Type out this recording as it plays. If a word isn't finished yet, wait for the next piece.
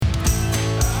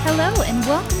Hello, and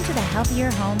welcome to the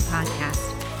Healthier Home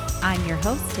Podcast. I'm your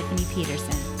host, Tiffany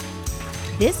Peterson.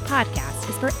 This podcast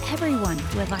is for everyone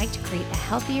who would like to create a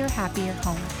healthier, happier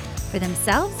home for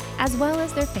themselves as well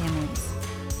as their families.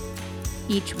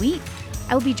 Each week,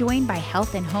 I will be joined by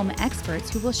health and home experts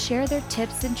who will share their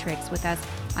tips and tricks with us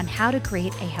on how to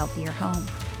create a healthier home.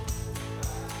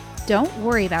 Don't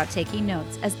worry about taking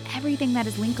notes, as everything that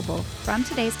is linkable from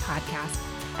today's podcast,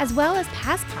 as well as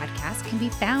past podcasts, can be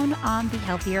found on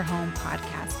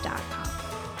thehealthierhomepodcast.com.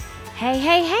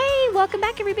 Hey, welcome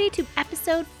back everybody to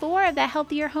episode 4 of the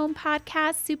Healthier Home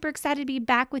Podcast. Super excited to be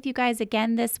back with you guys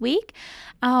again this week.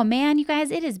 Oh man, you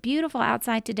guys, it is beautiful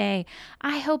outside today.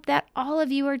 I hope that all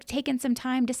of you are taking some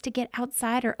time just to get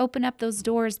outside or open up those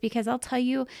doors, because I'll tell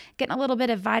you, getting a little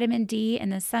bit of vitamin D in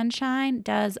the sunshine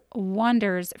does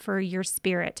wonders for your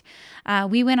spirit.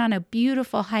 We went on a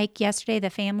beautiful hike yesterday, the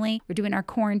family. We're doing our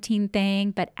quarantine thing,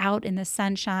 but out in the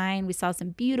sunshine. We saw some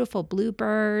beautiful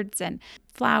bluebirds and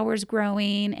flowers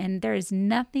growing, and there is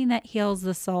nothing that heals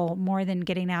the soul more than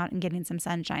getting out and getting some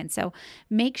sunshine. So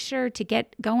make sure to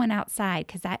get going outside,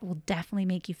 because that will definitely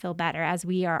make you feel better as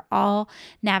we are all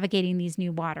navigating these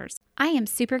new waters. I am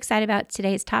super excited about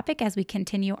today's topic as we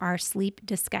continue our sleep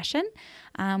discussion.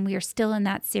 We are still in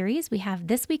that series. We have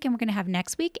this week and we're going to have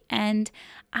next week. And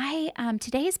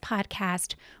today's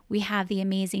podcast, we have the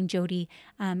amazing Jodi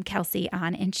Kelsey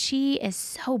on, and she is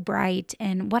so bright.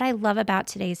 And what I love about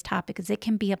today's topic is it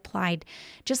can be applied,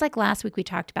 just like last week we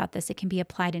talked about this, it can be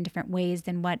applied in different ways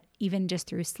than what even just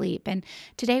through sleep. And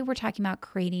today we're talking about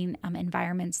creating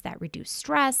environments that reduce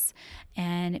stress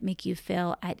and make you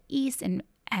feel at ease and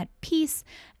at peace.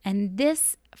 And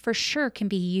this for sure can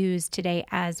be used today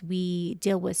as we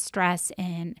deal with stress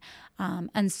and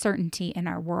uncertainty in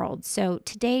our world. So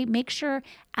today, make sure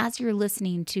as you're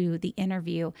listening to the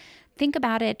interview, think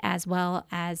about it as well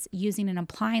as using and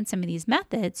applying some of these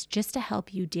methods just to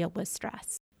help you deal with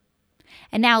stress.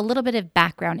 And now a little bit of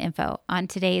background info on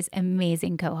today's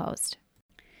amazing co-host.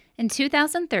 In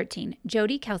 2013,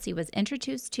 Jodi Kelsey was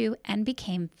introduced to and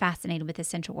became fascinated with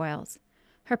essential oils.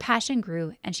 Her passion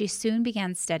grew, and she soon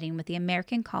began studying with the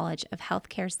American College of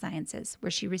Healthcare Sciences,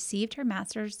 where she received her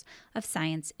Master's of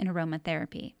Science in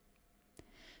Aromatherapy.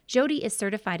 Jodi is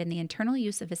certified in the internal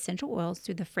use of essential oils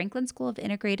through the Franklin School of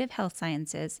Integrative Health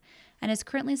Sciences and is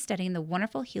currently studying the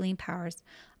wonderful healing powers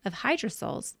of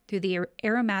hydrosols through the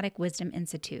Aromatic Wisdom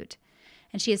Institute.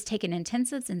 And she has taken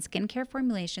intensives in skincare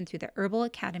formulation through the Herbal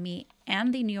Academy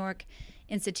and the New York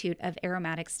Institute of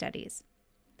Aromatic Studies.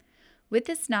 With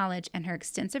this knowledge and her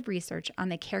extensive research on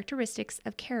the characteristics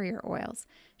of carrier oils,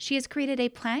 she has created a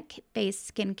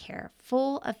plant-based skincare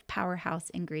full of powerhouse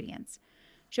ingredients.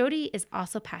 Jodi is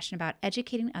also passionate about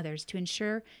educating others to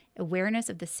ensure awareness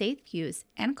of the safe use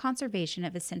and conservation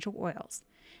of essential oils,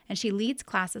 and she leads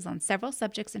classes on several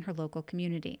subjects in her local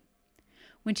community.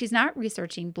 When she's not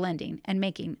researching, blending, and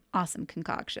making awesome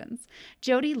concoctions,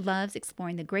 Jodi loves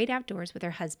exploring the great outdoors with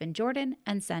her husband, Jordan,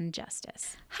 and son,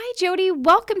 Justus. Hi, Jodi.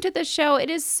 Welcome to the show.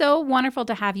 It is so wonderful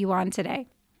to have you on today.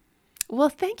 Well,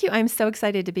 thank you. I'm so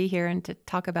excited to be here and to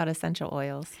talk about essential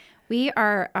oils. We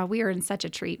are in such a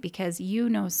treat because you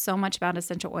know so much about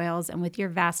essential oils, and with your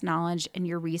vast knowledge and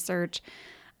your research,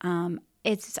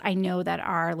 I know that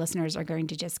our listeners are going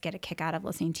to just get a kick out of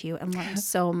listening to you and learn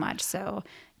so much. So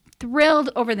thrilled,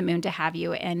 over the moon to have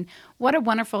you. And what a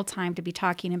wonderful time to be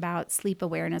talking about Sleep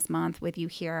Awareness Month with you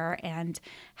here and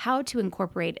how to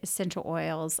incorporate essential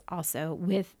oils also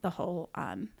with the whole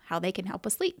how they can help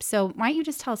with sleep. So why don't you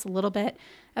just tell us a little bit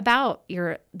about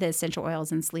the essential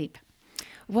oils in sleep?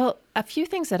 Well, a few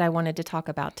things that I wanted to talk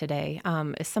about today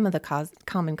is some of the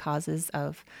common causes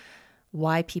of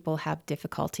why people have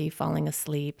difficulty falling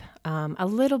asleep. A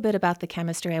little bit about the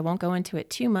chemistry. I won't go into it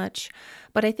too much,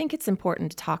 but I think it's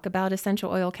important to talk about essential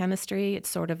oil chemistry. It's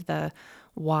sort of the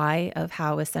why of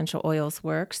how essential oils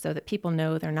work so that people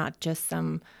know they're not just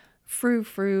some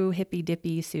frou-frou,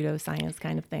 hippy-dippy pseudoscience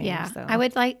kind of thing. Yeah, so. I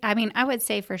would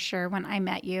say for sure when I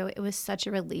met you, it was such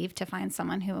a relief to find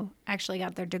someone who actually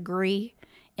got their degree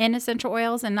in essential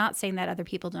oils, and not saying that other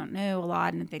people don't know a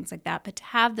lot and things like that, but to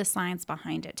have the science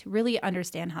behind it, to really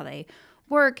understand how they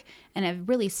work and have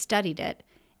really studied it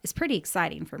is pretty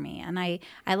exciting for me. And I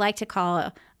like to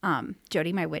call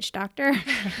Jodi my witch doctor.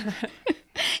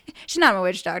 She's not a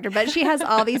witch doctor, but she has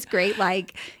all these great,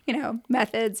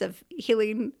 methods of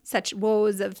healing such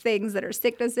woes of things that are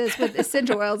sicknesses with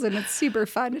essential oils, and it's super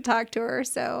fun to talk to her.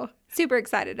 So super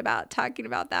excited about talking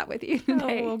about that with you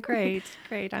today. Oh, well, great.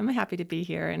 I'm happy to be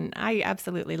here. And I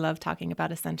absolutely love talking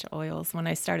about essential oils. When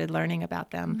I started learning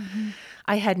about them,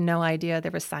 I had no idea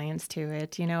there was science to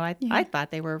it. I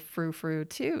thought they were frou-frou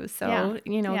too. So,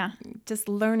 just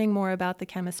learning more about the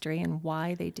chemistry and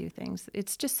why they do things,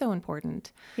 it's just so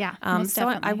important. Yeah, most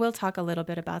definitely. I will talk a little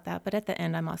bit about that, but at the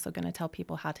end, I'm also going to tell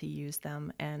people how to use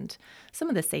them and some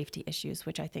of the safety issues,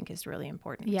 which I think is really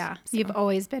important. Yeah, So. You've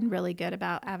always been really good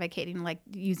about advocating like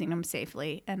using them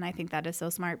safely. And I think that is so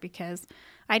smart because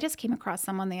I just came across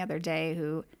someone the other day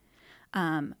who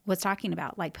was talking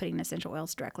about like putting essential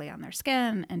oils directly on their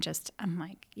skin. And I'm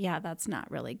like, yeah, that's not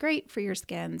really great for your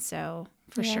skin. So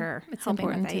for sure, it's helping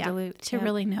important with that, to dilute. To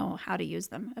really know how to use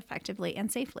them effectively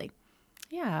and safely.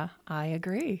 Yeah, I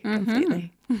agree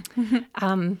completely.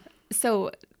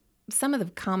 So some of the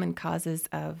common causes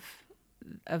of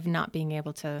not being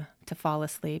able to fall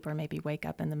asleep or maybe wake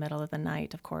up in the middle of the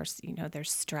night, of course, there's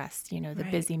stress, the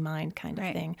busy mind kind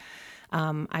of thing.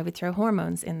 I would throw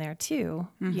hormones in there too,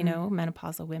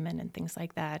 menopausal women and things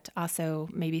like that. Also,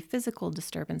 maybe physical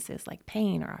disturbances like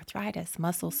pain or arthritis,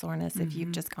 muscle soreness if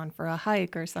you've just gone for a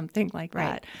hike or something like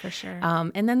that. For sure.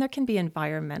 And then there can be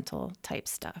environmental type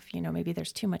stuff. Maybe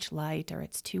there's too much light or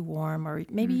it's too warm or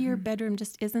maybe your bedroom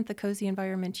just isn't the cozy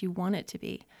environment you want it to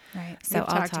be. Right. So We've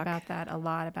talked about that a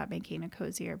lot, about making a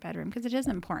cozier bedroom because it is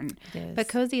important. It is. But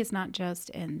cozy is not just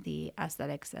in the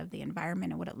aesthetics of the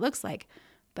environment and what it looks like,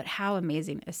 but how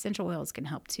amazing essential oils can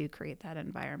help to create that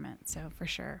environment. So for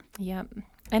sure. Yep.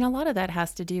 And a lot of that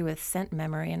has to do with scent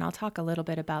memory, and I'll talk a little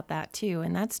bit about that too.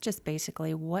 And that's just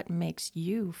basically what makes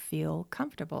you feel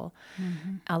comfortable.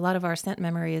 A lot of our scent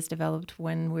memory is developed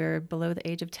when we're below the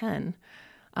age of 10.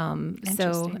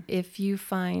 So if you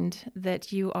find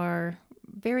that you are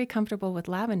very comfortable with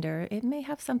lavender, it may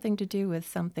have something to do with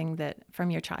something that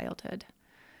from your childhood.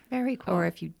 Very cool. Or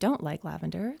if you don't like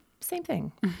lavender, same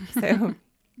thing.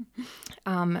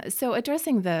 So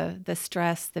addressing the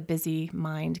stress, the busy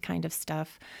mind kind of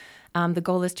stuff, the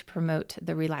goal is to promote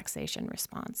the relaxation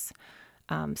response.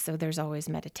 So there's always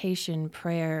meditation,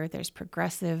 prayer, there's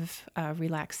progressive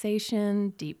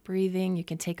relaxation, deep breathing. You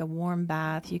can take a warm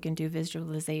bath, you can do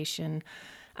visualization,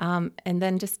 and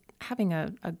then just having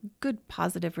a good,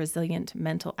 positive, resilient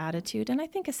mental attitude. And I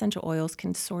think essential oils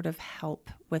can sort of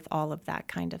help with all of that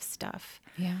kind of stuff.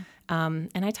 Yeah.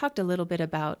 And I talked a little bit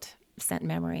about scent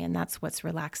memory, and that's what's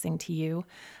relaxing to you.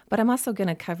 But I'm also going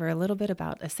to cover a little bit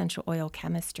about essential oil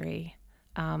chemistry.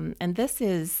 And this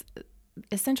is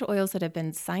essential oils that have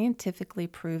been scientifically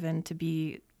proven to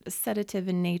be sedative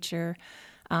in nature,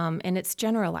 and it's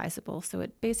generalizable. So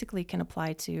it basically can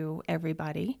apply to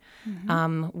everybody,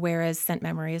 whereas scent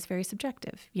memory is very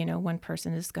subjective. One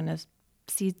person is going to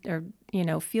see or,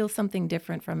 feel something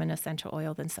different from an essential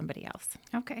oil than somebody else.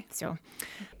 Okay.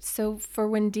 So for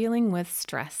when dealing with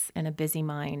stress and a busy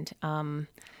mind,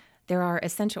 there are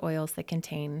essential oils that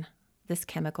contain this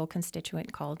chemical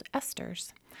constituent called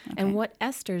esters. Okay. And what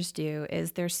esters do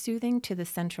is they're soothing to the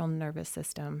central nervous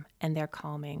system and they're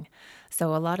calming.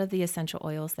 So a lot of the essential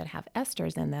oils that have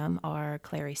esters in them are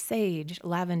clary sage,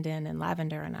 lavandin, and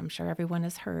lavender. And I'm sure everyone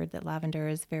has heard that lavender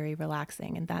is very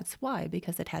relaxing. And that's why,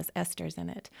 because it has esters in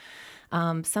it.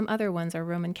 Some other ones are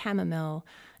Roman chamomile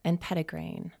and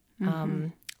petitgrain.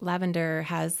 Lavender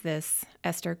has this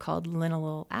ester called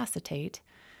linylyl acetate.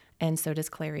 And so does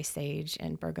clary sage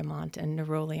and bergamot and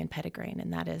neroli and petitgrain,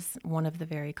 and that is one of the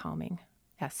very calming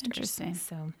esters. Interesting.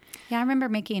 So, yeah, I remember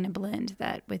making a blend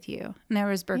that with you, and there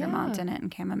was bergamot in it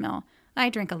and chamomile.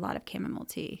 I drink a lot of chamomile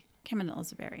tea. Chamomile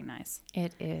is very nice.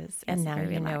 It is, and now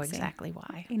you know exactly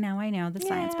why. Now I know the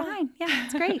science behind. Yeah,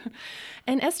 it's great.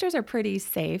 And esters are pretty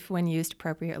safe when used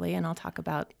appropriately, and I'll talk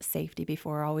about safety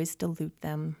before. Always dilute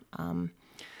them,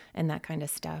 and that kind of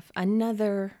stuff.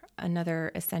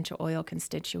 Another essential oil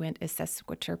constituent is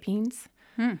sesquiterpenes.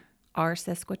 Are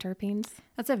sesquiterpenes.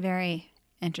 That's a very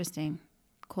interesting,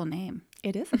 cool name.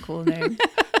 It is a cool name.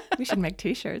 We should make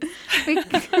T-shirts. We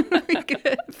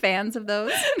good fans of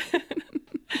those.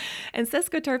 And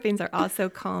sesquiterpenes are also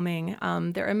calming.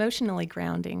 They're emotionally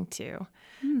grounding too.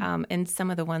 And some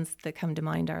of the ones that come to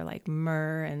mind are like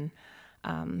myrrh and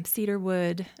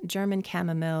cedarwood, German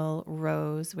chamomile,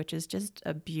 rose, which is just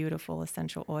a beautiful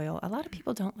essential oil. A lot of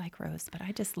people don't like rose, but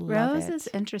I just love it. Rose is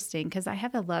interesting because I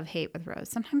have a love-hate with rose.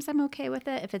 Sometimes I'm okay with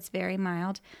it if it's very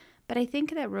mild, but I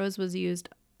think that rose was used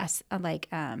as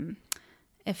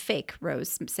a fake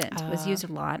rose scent was used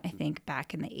a lot, I think,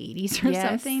 back in the 80s or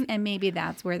something. And maybe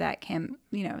that's where that came,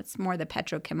 it's more the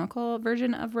petrochemical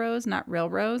version of rose, not real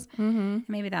rose.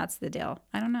 Maybe that's the deal.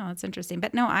 I don't know. It's interesting.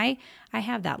 But no, I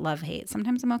have that love-hate.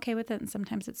 Sometimes I'm okay with it, and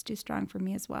sometimes it's too strong for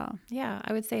me as well. Yeah,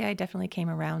 I would say I definitely came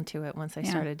around to it once I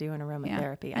started doing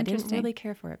aromatherapy. I didn't really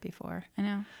care for it before. I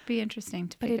know. Be interesting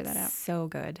to figure that out. It's so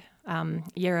good.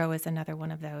 Yarrow is another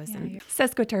one of those. And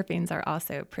sesquiterpenes are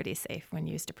also pretty safe when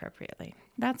used appropriately.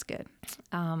 That's good.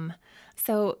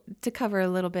 So to cover a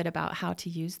little bit about how to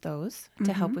use those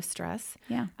to help with stress,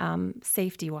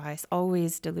 safety-wise,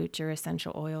 always dilute your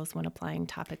essential oils when applying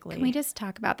topically. Can we just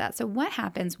talk about that? So what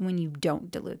happens when you don't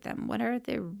dilute them? What are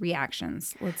the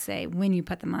reactions, let's say, when you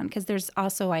put them on? Because there's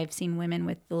also, I've seen women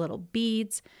with the little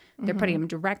beads. They're putting them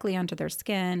directly onto their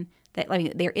skin.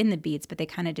 They're in the beads, but they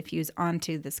kind of diffuse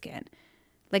onto the skin.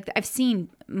 Like I've seen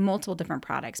multiple different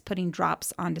products putting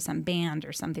drops onto some band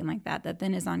or something like that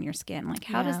then is on your skin. Like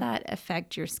how does that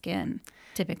affect your skin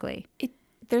typically?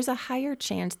 There's a higher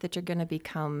chance that you're going to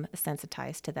become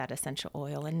sensitized to that essential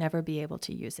oil and never be able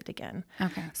to use it again.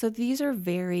 Okay. So these are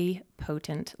very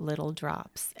potent little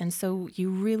drops. And so you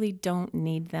really don't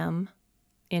need them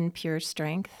in pure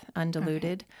strength,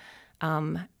 undiluted.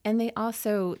 Okay. And they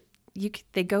also...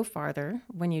 they go farther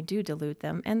when you do dilute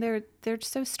them, and they're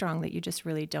so strong that you just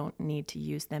really don't need to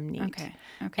use them neat. Okay.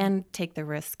 And take the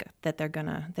risk that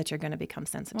you're gonna become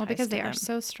sensitized. Well, because to they them. are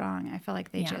so strong, I feel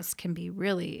like they just can be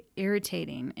really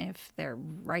irritating if they're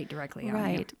right directly on you.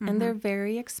 Right, and they're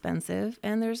very expensive.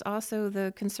 And there's also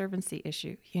the conservancy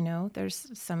issue.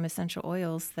 There's some essential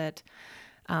oils that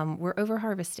we're over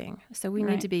harvesting, so we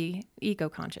need to be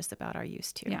eco-conscious about our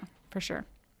use too. Yeah, for sure.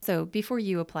 So before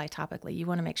you apply topically, you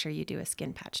want to make sure you do a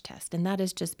skin patch test. And that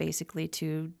is just basically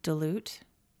to dilute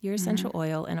your essential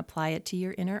oil and apply it to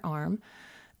your inner arm.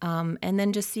 And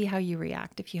then just see how you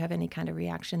react. If you have any kind of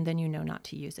reaction, then you know not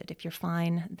to use it. If you're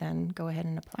fine, then go ahead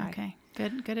and apply. Okay,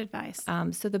 good advice.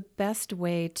 So the best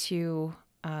way to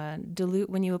dilute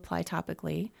when you apply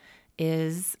topically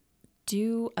is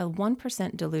do a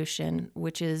 1% dilution,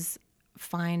 which is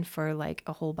fine for like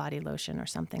a whole body lotion or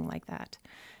something like that.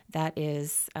 That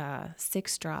is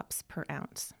 6 drops per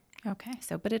ounce. Okay.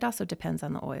 But it also depends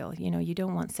on the oil. You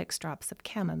don't want 6 drops of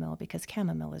chamomile because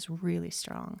chamomile is really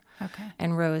strong. Okay.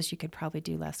 And rose you could probably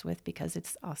do less with because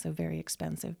it's also very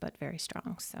expensive but very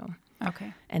strong. So.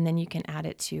 Okay. And then you can add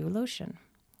it to lotion.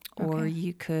 Or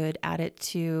you could add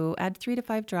 3 to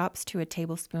 5 drops to a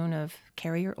tablespoon of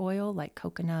carrier oil like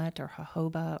coconut or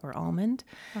jojoba or almond.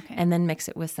 Okay. And then mix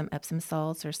it with some Epsom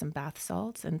salts or some bath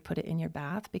salts and put it in your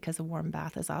bath because a warm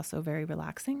bath is also very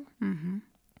relaxing. Mm-hmm.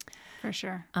 For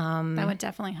sure. That would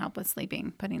definitely help with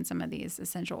sleeping, putting some of these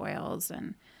essential oils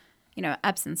and,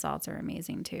 Epsom salts are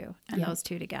amazing too. And those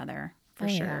two together, for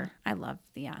sure. Yeah. I love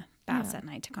the baths at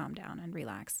night to calm down and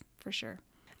relax, for sure.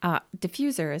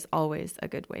 Diffuser is always a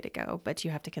good way to go, but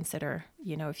you have to consider,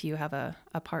 if you have a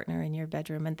partner in your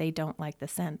bedroom and they don't like the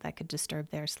scent, that could disturb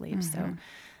their sleep. So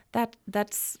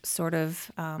that's sort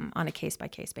of on a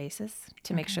case-by-case basis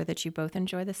to make sure that you both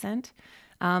enjoy the scent.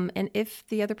 And if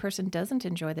the other person doesn't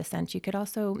enjoy the scent, you could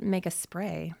also make a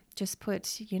spray. Just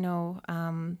put,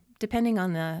 depending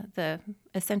on the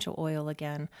essential oil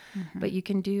again, but you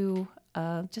can do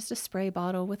just a spray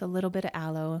bottle with a little bit of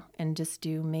aloe and just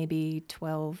do maybe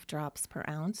 12 drops per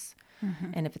ounce.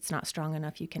 And if it's not strong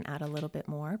enough, you can add a little bit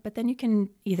more. But then you can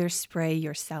either spray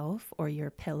yourself or your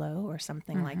pillow or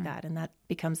something like that, and that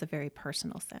becomes a very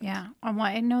personal scent. Yeah. Well,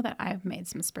 I know that I've made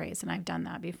some sprays, and I've done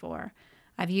that before.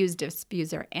 I've used a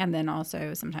diffuser and then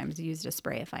also sometimes used a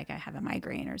spray if I have a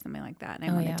migraine or something like that, and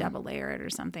I want to double layer it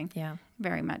or something. Yeah.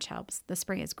 Very much helps. The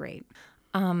spray is great.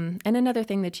 And another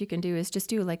thing that you can do is just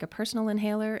do like a personal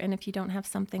inhaler. And if you don't have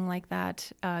something like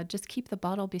that, just keep the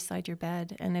bottle beside your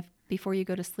bed. And if before you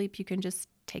go to sleep, you can just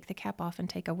take the cap off and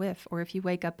take a whiff. Or if you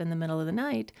wake up in the middle of the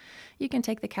night, you can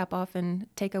take the cap off and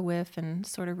take a whiff and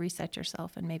sort of reset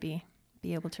yourself and maybe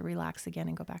be able to relax again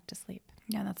and go back to sleep.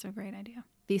 Yeah, that's a great idea.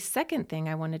 The second thing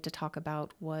I wanted to talk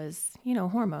about was,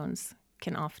 hormones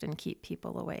can often keep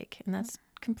people awake. And that's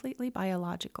completely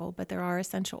biological, but there are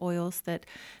essential oils that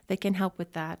can help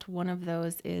with that. One of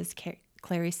those is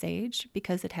clary sage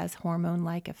because it has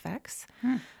hormone-like effects.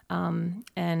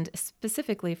 And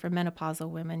specifically for menopausal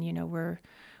women, we're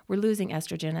losing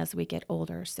estrogen as we get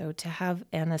older. So to have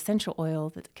an essential oil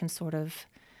that can sort of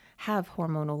have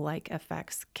hormonal-like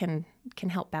effects can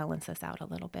help balance us out a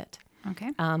little bit.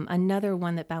 Okay. Another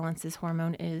one that balances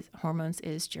hormones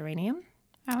is geranium.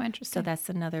 Oh, interesting. So that's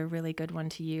another really good one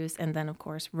to use. And then, of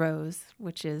course, rose,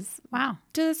 which is wow,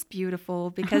 just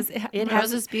beautiful because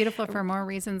rose is beautiful for more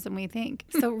reasons than we think.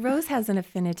 So rose has an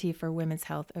affinity for women's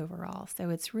health overall. So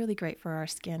it's really great for our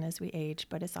skin as we age,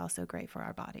 but it's also great for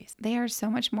our bodies. They are so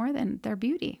much more than their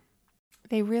beauty.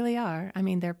 They really are. I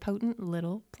mean, they're potent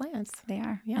little plants. They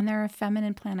are. Yeah. And they're a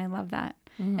feminine plant. I love that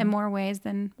in more ways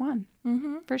than one,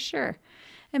 for sure.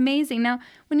 Amazing. Now,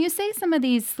 when you say some of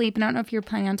these sleep, and I don't know if you're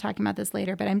planning on talking about this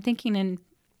later, but I'm thinking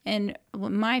in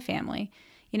my family,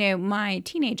 my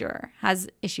teenager has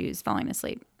issues falling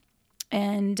asleep.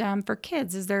 And for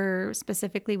kids, is there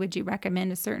specifically, would you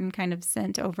recommend a certain kind of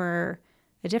scent over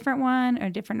a different one or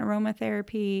a different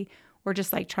aromatherapy, or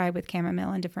just like try with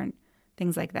chamomile and different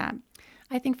things like that?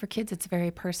 I think for kids, it's very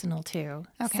personal too.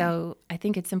 Okay. So I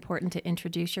think it's important to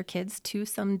introduce your kids to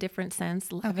some different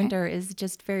scents. Lavender is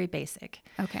just very basic.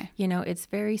 Okay. It's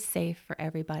very safe for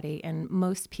everybody, and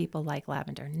most people like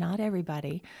lavender. Not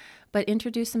everybody, but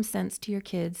introduce some scents to your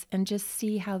kids and just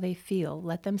see how they feel.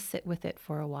 Let them sit with it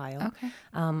for a while. Okay.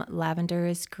 Lavender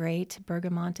is great.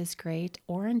 Bergamot is great.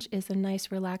 Orange is a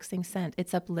nice, relaxing scent.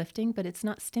 It's uplifting, but it's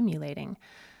not stimulating.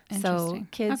 So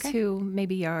kids who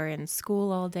maybe are in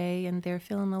school all day and they're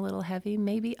feeling a little heavy,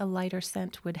 maybe a lighter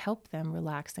scent would help them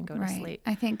relax and go to sleep.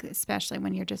 I think especially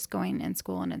when you're just going in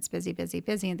school and it's busy,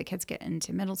 and the kids get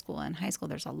into middle school and high school,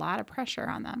 there's a lot of pressure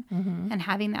on them. And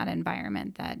having that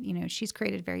environment that, she's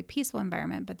created a very peaceful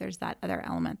environment, but there's that other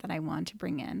element that I want to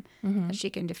bring in, that she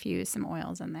can diffuse some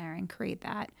oils in there and create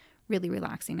that really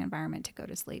relaxing environment to go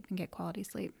to sleep and get quality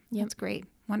sleep. Yep. That's great.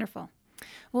 Wonderful.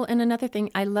 Well, and another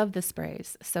thing, I love the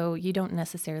sprays. So you don't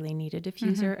necessarily need a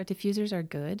diffuser. Diffusers are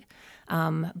good,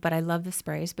 but I love the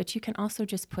sprays. But you can also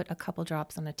just put a couple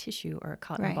drops on a tissue or a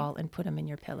cotton ball and put them in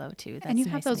your pillow too. That's and you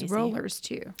nice have those and easy. rollers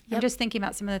too. Yep. I'm just thinking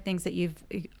about some of the things that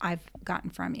I've gotten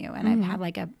from you, and I've had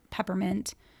like a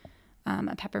peppermint,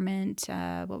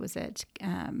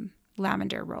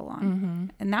 lavender roll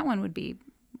on, and that one would be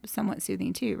somewhat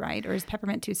soothing too, right? Or is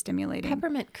peppermint too stimulating?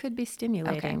 Peppermint could be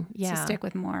stimulating. Okay. Yeah. So stick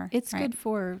with more. It's good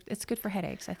for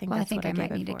headaches. I think. Well, that's I think what I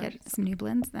might need to get some new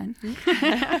blends then.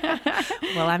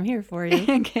 Well, I'm here for you.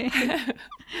 Okay.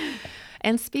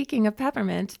 And speaking of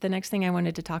peppermint, the next thing I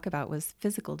wanted to talk about was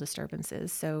physical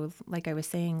disturbances. So like I was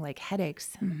saying, like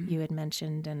headaches you had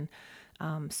mentioned, and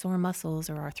sore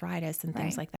muscles or arthritis and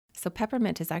things like that. So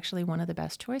peppermint is actually one of the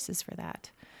best choices for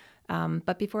that.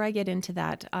 But before I get into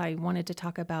that, I wanted to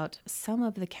talk about some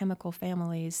of the chemical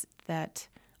families that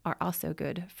are also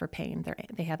good for pain.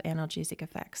 They have analgesic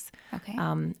effects. Okay.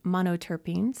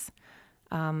 Monoterpenes.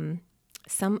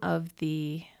 Some of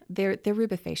they're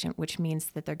rubefacient, which means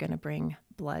that they're going to bring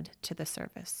blood to the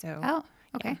surface. So,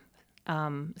 okay.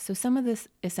 So some of the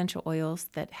essential oils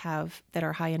that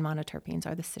are high in monoterpenes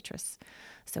are the citrus.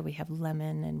 So we have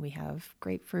lemon and we have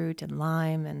grapefruit and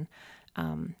lime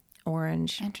and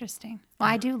orange. Interesting. Well,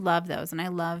 I do love those, and I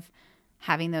love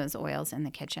having those oils in the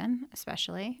kitchen,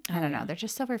 especially. I don't know. They're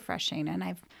just so refreshing, and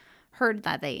I've heard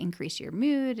that they increase your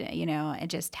mood, and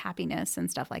just happiness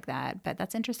and stuff like that. But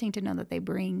that's interesting to know that they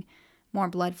bring more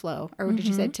blood flow, or what did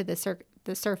you say, to the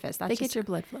surface? They get your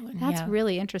blood flowing. That's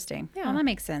really interesting. Yeah. Well, that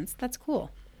makes sense. That's cool.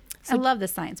 So, I love the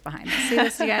science behind this. See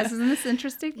this, you guys? Isn't this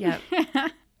interesting? Yeah.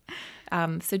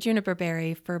 So juniper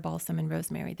berry, fir balsam, and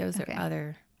rosemary. Those are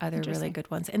other really good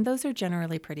ones. And those are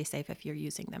generally pretty safe if you're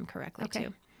using them correctly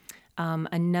too.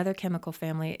 Another chemical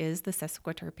family is the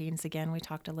sesquiterpenes. Again, we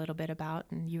talked a little bit about,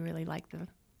 and you really like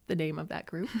the name of that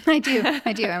group. I do. I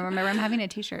remember I'm having a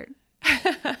t-shirt.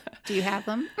 Do you have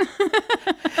them?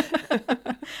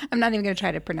 I'm not even going to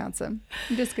try to pronounce them.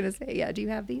 I'm just going to say, do you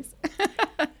have these?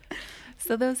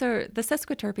 So the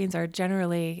sesquiterpenes are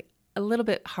generally a little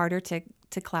bit harder to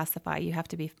classify. You have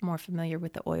to be more familiar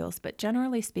with the oils, but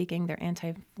generally speaking, they're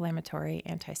anti-inflammatory,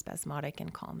 antispasmodic,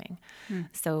 and calming.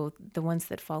 So the ones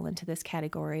that fall into this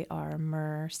category are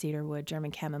myrrh, cedarwood,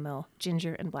 German chamomile,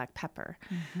 ginger, and black pepper.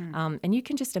 And you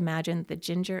can just imagine the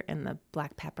ginger and the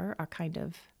black pepper are kind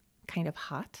of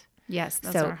hot. Yes,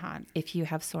 those are hot. If you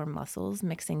have sore muscles,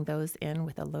 mixing those in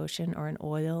with a lotion or an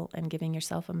oil and giving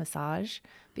yourself a massage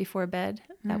before bed,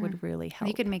 that would really help.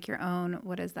 You could make your own,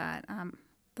 what is that?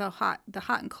 The hot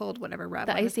and cold, whatever rub.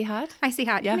 The icy hot? Icy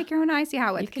hot. You can make your own icy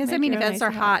hot with. Because, if that's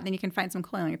are hot, then you can find some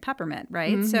coil in your peppermint,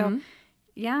 right? So,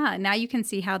 now you can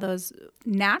see how those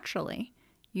naturally,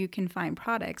 you can find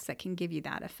products that can give you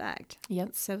that effect. Yep.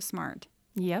 It's so smart.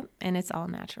 Yep. And it's all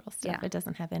natural stuff. Yeah. It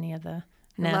doesn't have any of the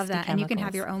I nasty love that. chemicals. And you can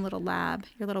have your own little lab,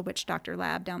 your little witch doctor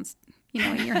lab in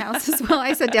your house as well.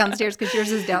 I said downstairs because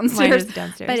yours is downstairs. Mine is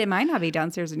downstairs. But it might not be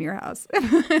downstairs in your house.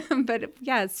 But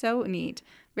yeah, it's so neat.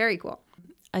 Very cool.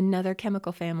 Another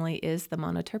chemical family is the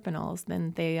monoterpenols.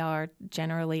 Then they are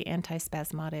generally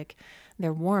antispasmodic,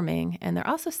 they're warming, and they're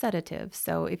also sedatives.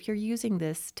 So if you're using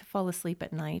this to fall asleep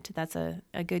at night, that's a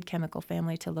good chemical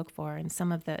family to look for. And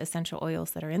some of the essential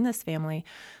oils that are in this family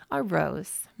are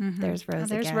rose. There's rose again.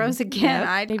 There's rose again.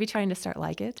 Yep. Maybe trying to start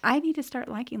like it. I need to start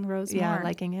liking rose more. Yeah,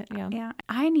 liking it. Yeah. Yeah.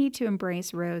 I need to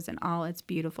embrace rose in all its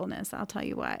beautifulness. I'll tell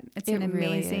you what. It's an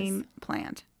amazing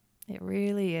plant. It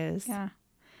really is. Yeah.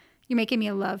 You're making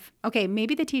me love. Okay,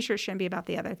 maybe the T-shirt shouldn't be about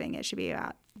the other thing. It should be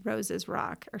about roses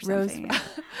rock or something.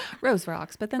 Rose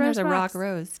rocks. But then Rose there's a rocks. rock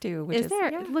rose too. Which is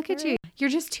there? Yeah, Look at you. You're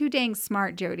just too dang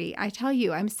smart, Jodi. I tell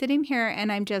you, I'm sitting here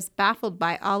and I'm just baffled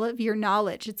by all of your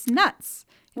knowledge. It's nuts.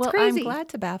 It's crazy. I'm glad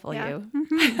to baffle you.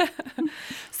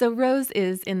 So rose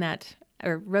is in that,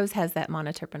 or rose has that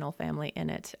monoterpenol family in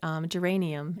it.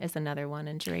 Geranium is another one,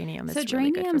 and geranium is really good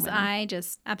for geraniums, women. I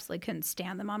just absolutely couldn't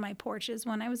stand them on my porches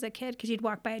when I was a kid because you'd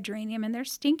walk by a geranium and they're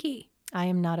stinky. I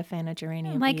am not a fan of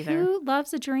geranium Like, either. who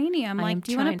loves a geranium? I am Like,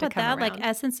 do you want trying to to put come that, like, around.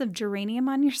 essence of geranium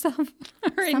on yourself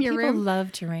or in Some your people room?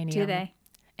 love geranium. Do they?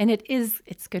 And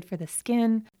it's good for the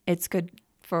skin. It's good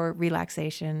for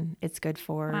relaxation. It's good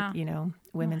for,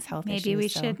 women's health issues. Maybe we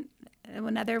So should.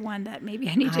 Another one that maybe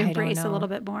I need to I don't embrace a know. little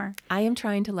bit more. I am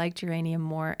trying to like geranium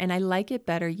more, and I like it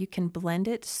better. You can blend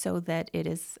it so that it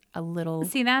is a little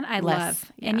See that? I less,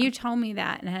 love. yeah. And you told me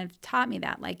that and have taught me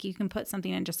that. Like you can put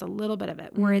something in just a little bit of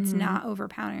it where it's not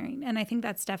overpowering. And I think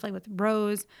that's definitely with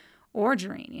rose or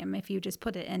geranium. If you just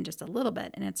put it in just a little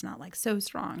bit and it's not like so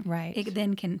strong, Right. it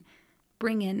then can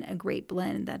bring in a great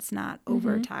blend that's not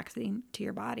overtaxing to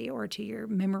your body or to your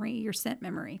memory, your scent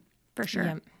memory, for sure.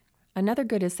 Yep. Another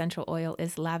good essential oil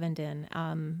is lavandin.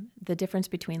 The difference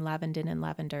between lavandin and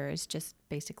lavender is just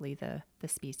basically the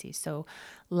species. So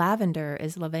lavender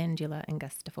is Lavandula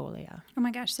angustifolia. Oh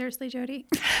my gosh, seriously, Jodi?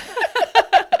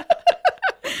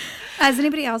 Is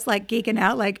anybody else like geeking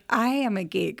out? Like, I am a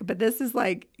geek, but this is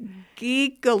like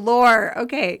geek galore.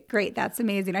 Okay, great. That's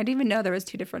amazing. I didn't even know there was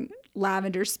two different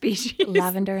lavender species.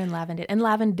 Lavender and lavandin. And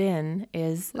lavandin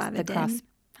is the Lavandin?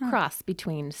 cross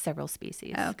between several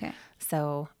species. Oh, okay.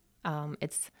 So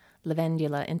it's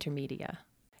Lavandula intermedia.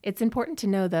 It's important to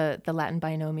know the Latin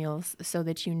binomials so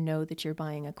that you know that you're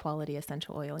buying a quality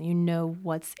essential oil. You know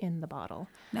what's in the bottle.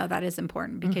 No, that is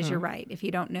important because you're right. If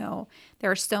you don't know, there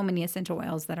are so many essential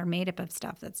oils that are made up of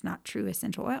stuff that's not true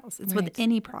essential oils. It's with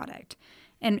any product.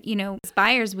 And, as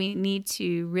buyers, we need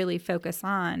to really focus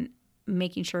on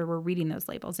making sure we're reading those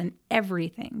labels and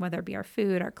everything, whether it be our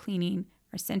food, our cleaning,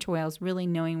 our essential oils, really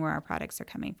knowing where our products are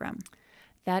coming from.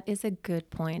 That is a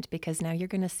good point because now you're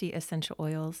going to see essential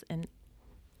oils in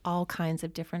all kinds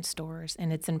of different stores,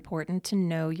 and it's important to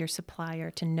know your supplier,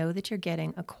 to know that you're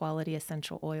getting a quality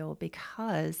essential oil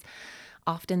because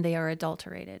often they are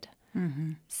adulterated.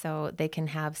 So they can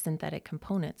have synthetic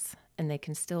components and they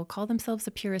can still call themselves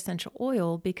a pure essential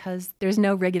oil because there's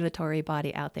no regulatory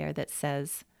body out there that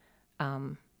says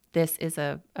this is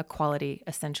a quality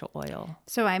essential oil.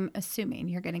 So I'm assuming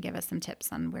you're going to give us some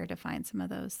tips on where to find some of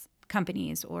those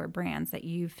companies or brands that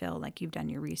you feel like you've done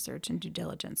your research and due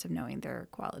diligence of knowing their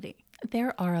quality.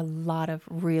 There are a lot of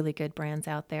really good brands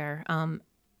out there.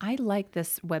 I like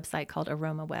this website called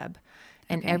AromaWeb,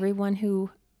 and everyone who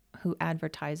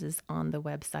advertises on the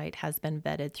website has been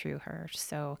vetted through her.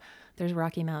 So there's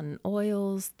Rocky Mountain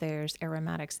Oils, there's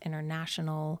Aromatics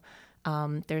International,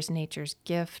 there's Nature's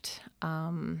Gift.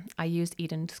 I use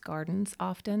Eden's Gardens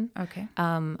often. Okay.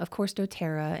 Of course,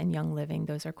 doTERRA and Young Living,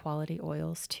 those are quality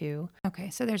oils too. Okay,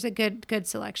 so there's a good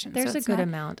selection. There's so a good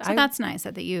amount. So that's nice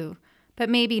that you, but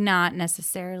maybe not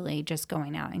necessarily just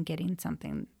going out and getting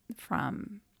something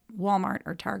from Walmart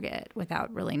or Target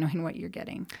without really knowing what you're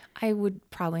getting. I would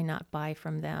probably not buy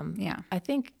from them. Yeah. I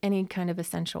think any kind of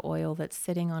essential oil that's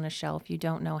sitting on a shelf, you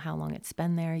don't know how long it's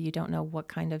been there. You don't know what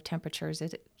kind of temperatures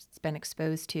it's been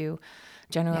exposed to.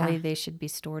 Generally, they should be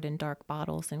stored in dark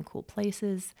bottles in cool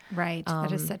places. Right.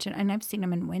 That is and I've seen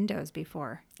them in windows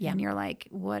before. Yeah. And you're like,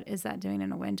 what is that doing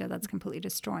in a window? That's completely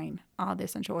destroying all the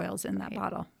essential oils in that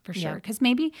bottle for sure. Because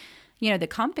maybe, the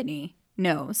company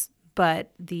knows,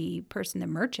 but the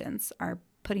merchants are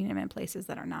putting them in places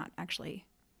that are not actually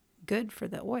good for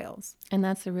the oils. And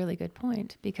that's a really good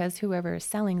point because whoever is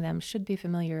selling them should be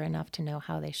familiar enough to know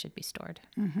how they should be stored.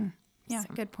 Yeah,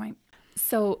 good point.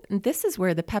 So this is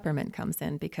where the peppermint comes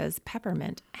in because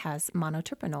peppermint has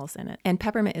monoterpenols in it. And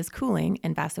peppermint is cooling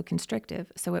and vasoconstrictive,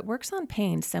 so it works on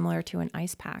pain similar to an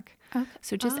ice pack. Okay.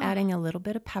 So just adding a little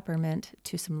bit of peppermint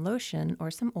to some lotion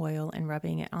or some oil and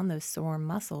rubbing it on those sore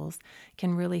muscles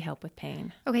can really help with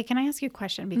pain. Okay, can I ask you a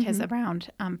question? Because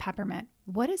around peppermint,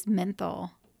 what is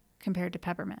menthol compared to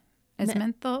peppermint?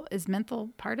 Is menthol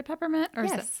part of peppermint? Or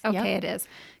Yes. Is it? Okay, It is.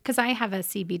 Because I have a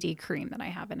CBD cream that I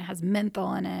have, and it has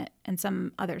menthol in it and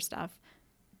some other stuff.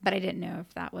 But I didn't know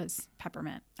if that was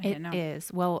peppermint. I didn't know. It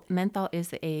is. Well, menthol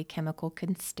is a chemical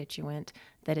constituent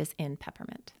that is in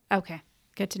peppermint. Okay,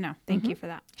 good to know. Thank you for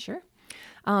that. Sure.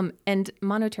 And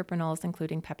monoterpenols,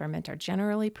 including peppermint, are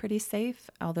generally pretty safe,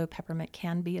 although peppermint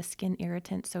can be a skin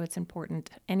irritant. So it's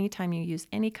important anytime you use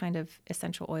any kind of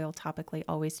essential oil topically,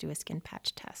 always do a skin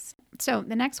patch test. So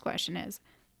the next question is,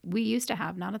 we used to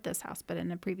have, not at this house, but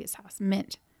in a previous house,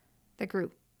 mint that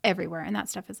grew everywhere. And that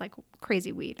stuff is like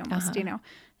crazy weed almost,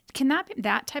 Can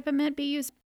that type of mint be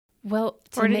used? Well,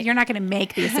 Or you're not going to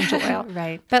make the essential oil.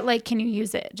 Right. But like, can you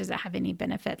use it? Does it have any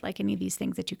benefit? Like any of these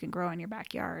things that you can grow in your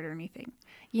backyard or anything?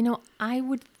 I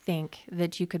would think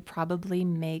that you could probably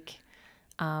make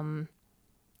an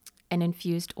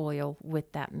infused oil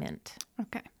with that mint.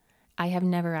 Okay. I have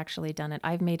never actually done it.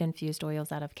 I've made infused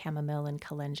oils out of chamomile and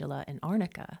calendula and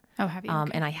arnica. Oh, have you?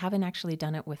 Okay. And I haven't actually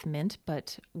done it with mint,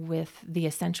 but with the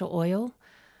essential oil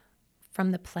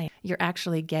from the plant, you're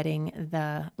actually getting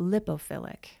the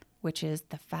lipophilic, which is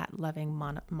the fat-loving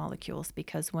molecules,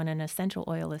 because when an essential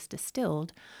oil is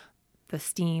distilled, the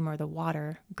steam or the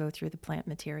water go through the plant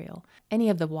material. Any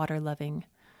of the water-loving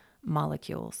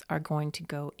molecules are going to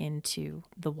go into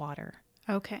the water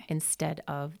instead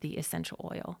of the essential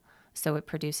oil. So it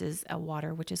produces a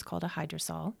water, which is called a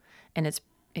hydrosol, and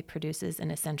it produces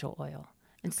an essential oil.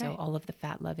 And so all of the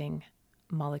fat-loving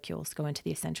molecules go into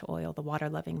the essential oil. The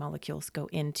water-loving molecules go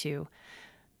into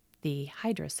the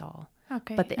hydrosol.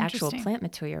 Okay, but the actual plant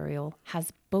material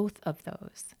has both of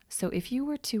those. So if you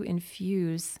were to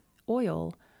infuse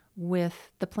oil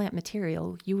with the plant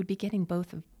material, you would be getting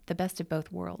the best of both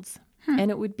worlds.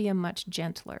 And it would be a much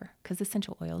gentler, because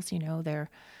essential oils, they're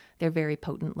very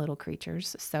potent little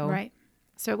creatures. So right.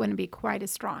 So it wouldn't be quite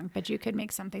as strong, but you could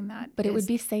make something that But it would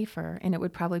be safer, and it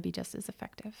would probably be just as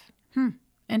effective.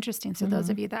 Interesting. So those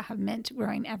of you that have mint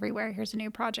growing everywhere, here's a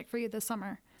new project for you this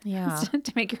summer. Yeah.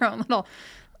 To make your own little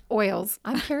oils.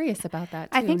 I'm curious about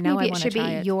that too. I think now maybe I it should be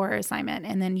it. your assignment,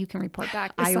 and then you can report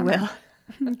back this I summer.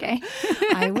 will. Okay.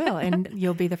 I will, and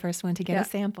you'll be the first one to get a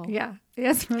sample. Yeah.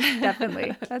 Yes,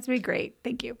 definitely. That'd be great.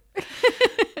 Thank you.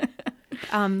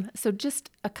 So just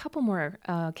a couple more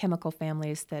chemical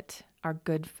families that are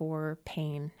good for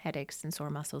pain, headaches, and sore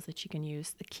muscles that you can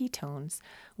use. The ketones,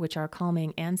 which are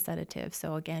calming and sedative.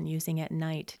 So again, using at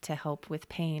night to help with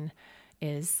pain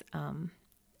is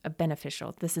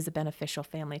beneficial. This is a beneficial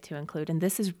family to include. And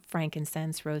this is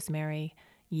frankincense, rosemary,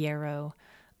 yarrow.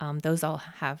 Those all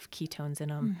have ketones in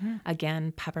them.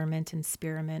 Again, peppermint and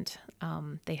spearmint,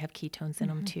 they have ketones in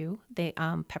them too.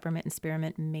 Peppermint and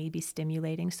spearmint may be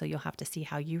stimulating, so you'll have to see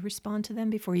how you respond to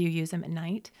them before you use them at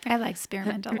night. I like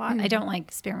spearmint a lot. I don't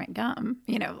like spearmint gum.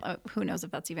 Who knows if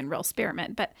that's even real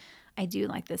spearmint, but I do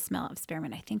like the smell of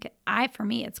spearmint. I think for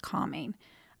me, it's calming.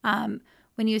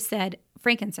 When you said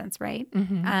frankincense, right?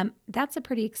 That's a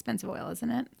pretty expensive oil,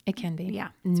 isn't it? It can be. Yeah.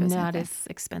 Not as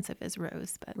expensive as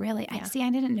rose, but really? Yeah. I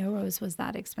didn't know rose was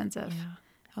that expensive.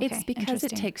 Yeah. Okay, it's because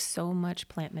it takes so much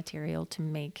plant material to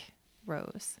make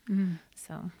rose.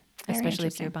 So, Very especially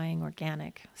if you're buying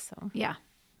organic. So yeah.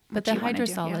 But the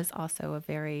hydrosol is also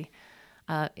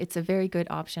it's a very good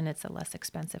option. It's a less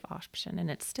expensive option,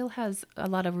 and it still has a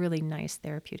lot of really nice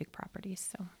therapeutic properties.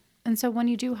 And so when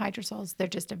you do hydrosols, they're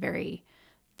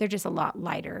just a lot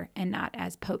lighter and not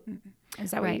as potent.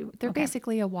 Is that right? what They're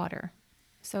basically a water.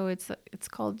 So it's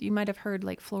called, you might have heard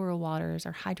like floral waters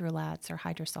or hydrolats or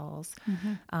hydrosols.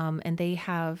 And they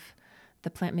have the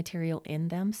plant material in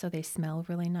them, so they smell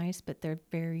really nice, but they're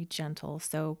very gentle.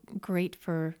 So great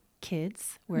for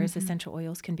kids, whereas essential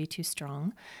oils can be too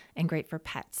strong, and great for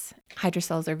pets.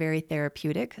 Hydrosols are very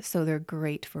therapeutic, so they're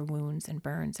great for wounds and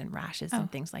burns and rashes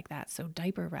and things like that. So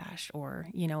diaper rash, or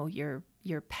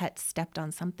your pet stepped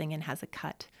on something and has a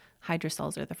cut,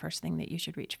 hydrosols are the first thing that you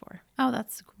should reach for. Oh,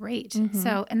 that's great.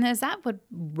 So, and is that what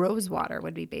rose water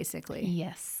would be basically?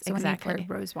 Yes, so exactly. When you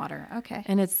poured rose water, okay.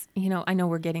 And it's, I know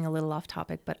we're getting a little off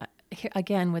topic, but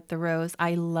again, with the rose,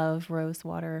 I love rose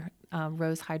water,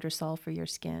 rose hydrosol for your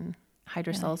skin.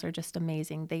 Hydrosols are just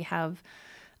amazing. They have,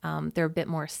 they're a bit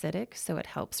more acidic, so it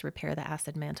helps repair the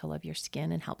acid mantle of your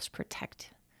skin and helps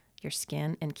protect your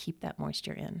skin and keep that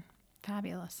moisture in.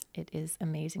 Fabulous. It is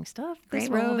amazing stuff.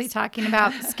 Great. We'll be talking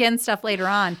about skin stuff later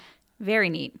on. Very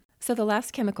neat. So the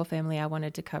last chemical family I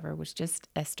wanted to cover was just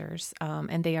esters,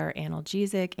 and they are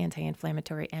analgesic,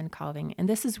 anti-inflammatory, and calming. And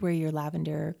this is where your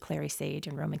lavender, clary sage,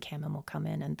 and Roman chamomile come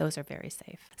in, and those are very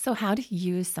safe. So how to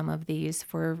use some of these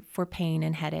for pain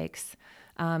and headaches?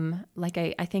 Like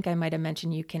I think I might have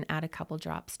mentioned, you can add a couple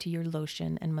drops to your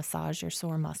lotion and massage your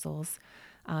sore muscles.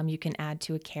 You can add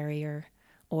to a carrier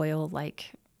oil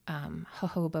like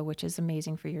jojoba, which is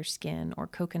amazing for your skin, or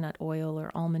coconut oil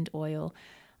or almond oil,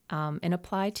 and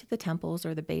apply to the temples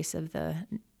or the base of the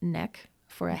neck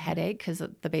for a headache, because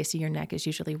the base of your neck is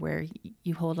usually where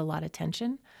you hold a lot of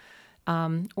tension.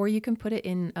 Or you can put it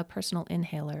in a personal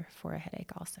inhaler for a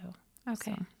headache also.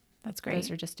 Okay. So that's great.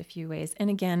 those are just a few ways. And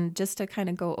again, just to kind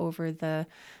of go over the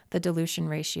dilution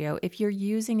ratio, if you're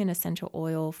using an essential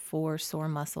oil for sore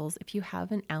muscles, if you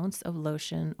have an ounce of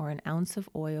lotion or an ounce of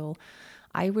oil,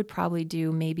 I would probably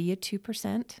do maybe a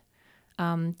 2%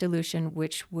 dilution,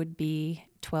 which would be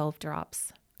 12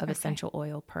 drops of essential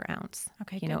oil per ounce.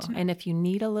 Okay, you good know, to know. and if you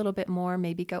need a little bit more,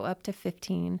 maybe go up to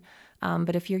 15.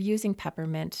 But if you're using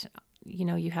peppermint,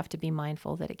 you have to be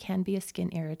mindful that it can be a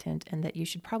skin irritant and that you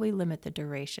should probably limit the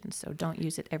duration. So don't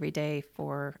use it every day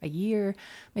for a year.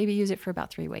 Maybe use it for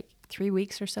about 3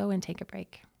 weeks or so and take a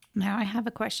break. Now I have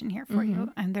a question here for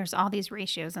you. And there's all these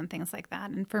ratios and things like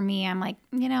that. And for me, I'm like,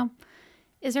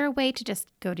 is there a way to just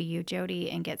go to you,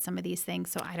 Jodi, and get some of these things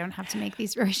so I don't have to make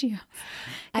these ratios?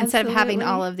 Instead of having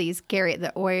all of these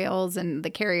the oils and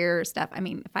the carrier stuff. I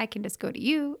mean, if I can just go to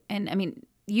you, and I mean,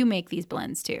 you make these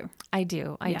blends too. I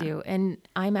do. And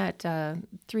I'm at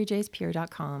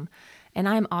 3jspure.com. And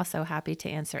I'm also happy to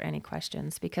answer any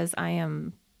questions because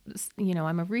I'm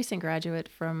a recent graduate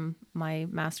from my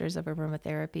master's of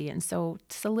aromatherapy. And so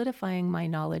solidifying my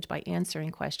knowledge by answering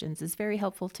questions is very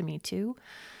helpful to me too.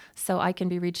 So I can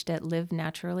be reached at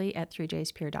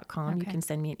livenaturally@3jspure.com. Okay. You can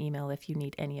send me an email if you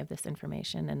need any of this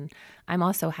information. And I'm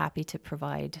also happy to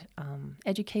provide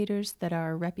educators that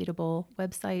are reputable,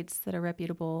 websites that are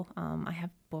reputable. I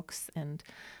have books and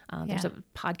there's a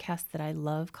podcast that I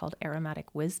love called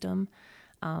Aromatic Wisdom.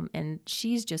 And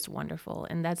she's just wonderful.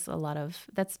 And that's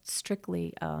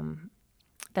strictly an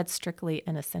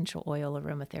essential oil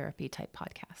aromatherapy type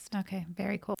podcast. Okay,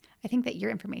 very cool. I think that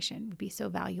your information would be so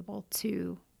valuable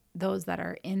to those that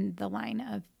are in the line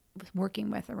of working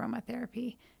with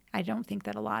aromatherapy. I don't think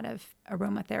that a lot of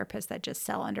aromatherapists that just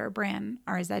sell under a brand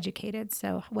are as educated.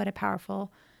 So what a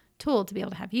powerful tool to be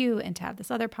able to have you and to have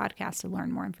this other podcast to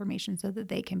learn more information so that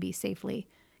they can be safely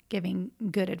giving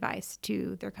good advice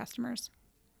to their customers.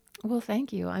 Well,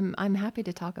 thank you. I'm happy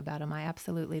to talk about them. I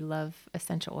absolutely love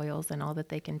essential oils and all that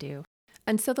they can do.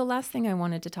 And so the last thing I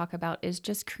wanted to talk about is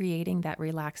just creating that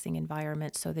relaxing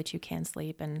environment so that you can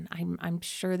sleep. And I'm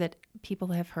sure that people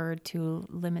have heard to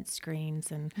limit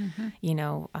screens and,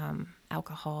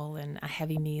 alcohol and a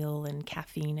heavy meal and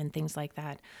caffeine and things like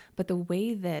that. But the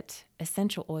way that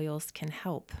essential oils can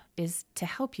help is to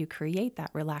help you create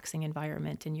that relaxing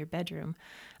environment in your bedroom,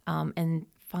 and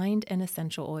find an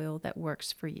essential oil that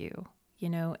works for you.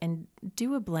 And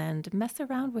do a blend, mess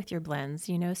around with your blends,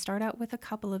 start out with a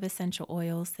couple of essential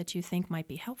oils that you think might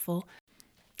be helpful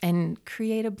and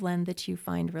create a blend that you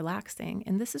find relaxing.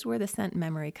 And this is where the scent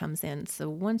memory comes in. So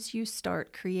once you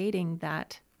start creating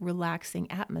that relaxing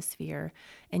atmosphere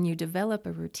and you develop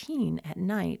a routine at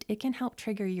night, it can help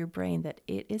trigger your brain that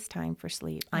it is time for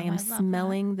sleep. I am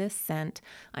smelling this scent.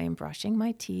 I am brushing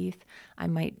my teeth. I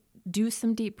might do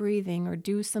some deep breathing or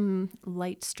do some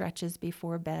light stretches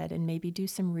before bed and maybe do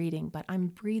some reading, but I'm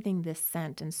breathing this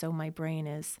scent. And so my brain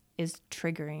is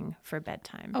triggering for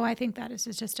bedtime. Oh, I think that is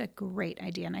just a great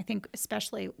idea. And I think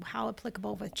especially how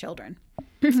applicable with children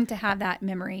to have that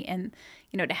memory and,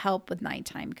 to help with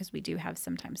nighttime, because we do have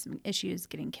sometimes some issues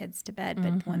getting kids to bed.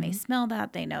 But when they smell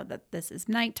that, they know that this is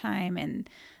nighttime and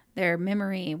their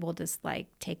memory will just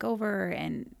take over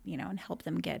and, and help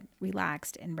them get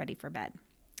relaxed and ready for bed.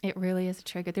 It really is a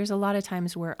trigger. There's a lot of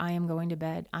times where I am going to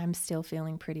bed, I'm still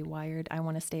feeling pretty wired. I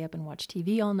want to stay up and watch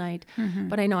TV all night,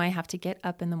 but I know I have to get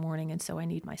up in the morning, and so I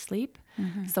need my sleep.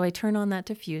 So I turn on that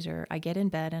diffuser, I get in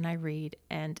bed and I read,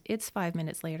 and it's 5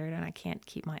 minutes later and I can't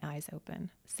keep my eyes open.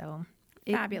 So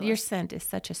Fabulous. Your scent is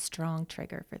such a strong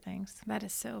trigger for things. That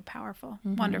is so powerful.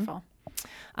 Wonderful.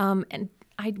 And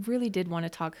I really did want to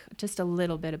talk just a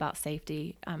little bit about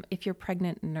safety. If you're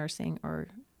pregnant, nursing,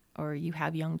 or you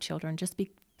have young children, just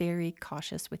be very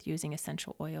cautious with using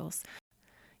essential oils.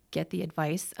 Get the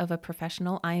advice of a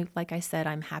professional. Like I said,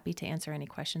 I'm happy to answer any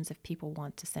questions if people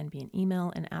want to send me an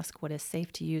email and ask what is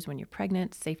safe to use when you're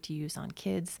pregnant, safe to use on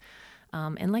kids.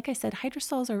 And like I said,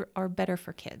 hydrosols are better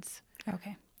for kids.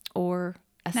 Okay. Or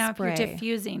a now, spray. If you're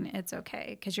diffusing, it's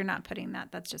okay because you're not putting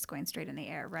that's just going straight in the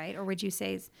air, right? Or would you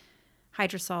say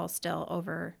hydrosol still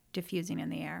over diffusing in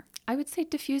the air? I would say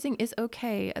diffusing is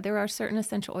okay. There are certain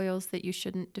essential oils that you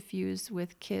shouldn't diffuse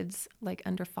with kids like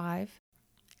under 5.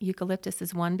 Eucalyptus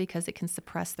is one because it can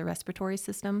suppress the respiratory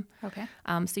system. Okay.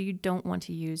 So you don't want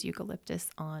to use eucalyptus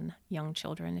on young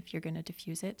children if you're going to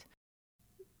diffuse it.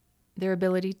 Their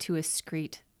ability to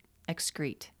excrete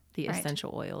excrete the Right.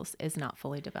 essential oils is not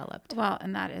fully developed. Well,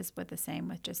 and that is the same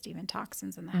with just even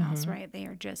toxins in the house, right? They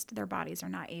are just, their bodies are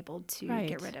not able to Right.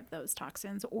 get rid of those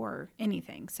toxins or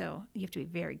anything. So you have to be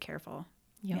very careful.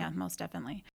 Yep. Yeah, most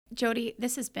definitely. Jodi,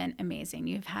 this has been amazing.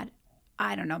 You've had,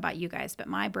 I don't know about you guys, but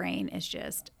my brain is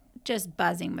just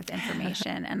buzzing with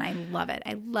information and I love it.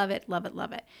 I love it, love it,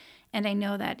 love it. And I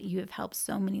know that you have helped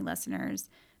so many listeners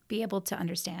be able to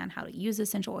understand how to use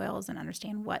essential oils and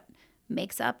understand what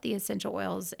makes up the essential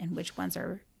oils and which ones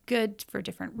are good for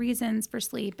different reasons for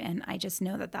sleep. And I just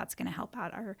know that that's going to help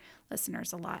out our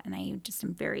listeners a lot. And I just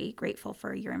am very grateful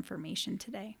for your information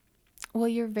today. Well,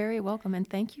 you're very welcome, and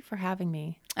thank you for having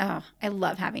me. Oh, I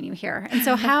love having you here. And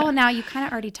so how now, you kind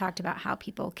of already talked about how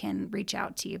people can reach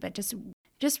out to you, but just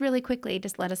really quickly,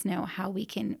 just let us know how we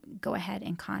can go ahead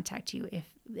and contact you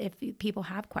if people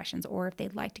have questions or if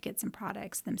they'd like to get some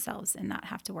products themselves and not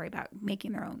have to worry about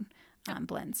making their own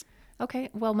blends. Okay,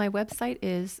 well, my website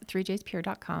is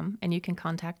 3jspure.com, and you can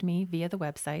contact me via the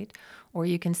website, or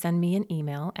you can send me an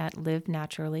email at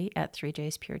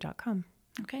livenaturally@3jspure.com.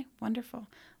 Okay, wonderful.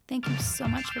 Thank you so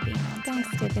much for being on today.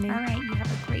 Thanks, Tiffany. All right, you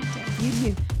have a great day. You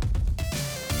too.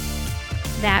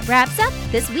 That wraps up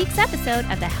this week's episode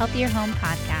of the Healthier Home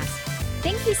Podcast.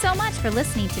 Thank you so much for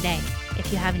listening today.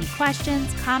 If you have any questions,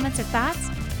 comments, or thoughts,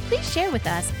 please share with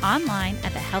us online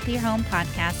at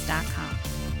thehealthierhomepodcast.com.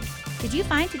 Did you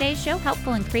find today's show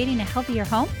helpful in creating a healthier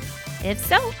home? If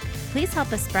so, please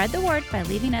help us spread the word by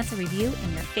leaving us a review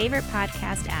in your favorite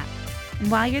podcast app.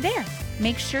 And while you're there,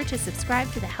 make sure to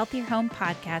subscribe to the Healthier Home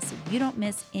Podcast so you don't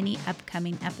miss any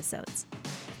upcoming episodes.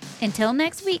 Until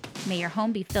next week, may your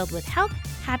home be filled with health,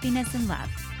 happiness, and love.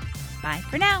 Bye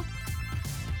for now.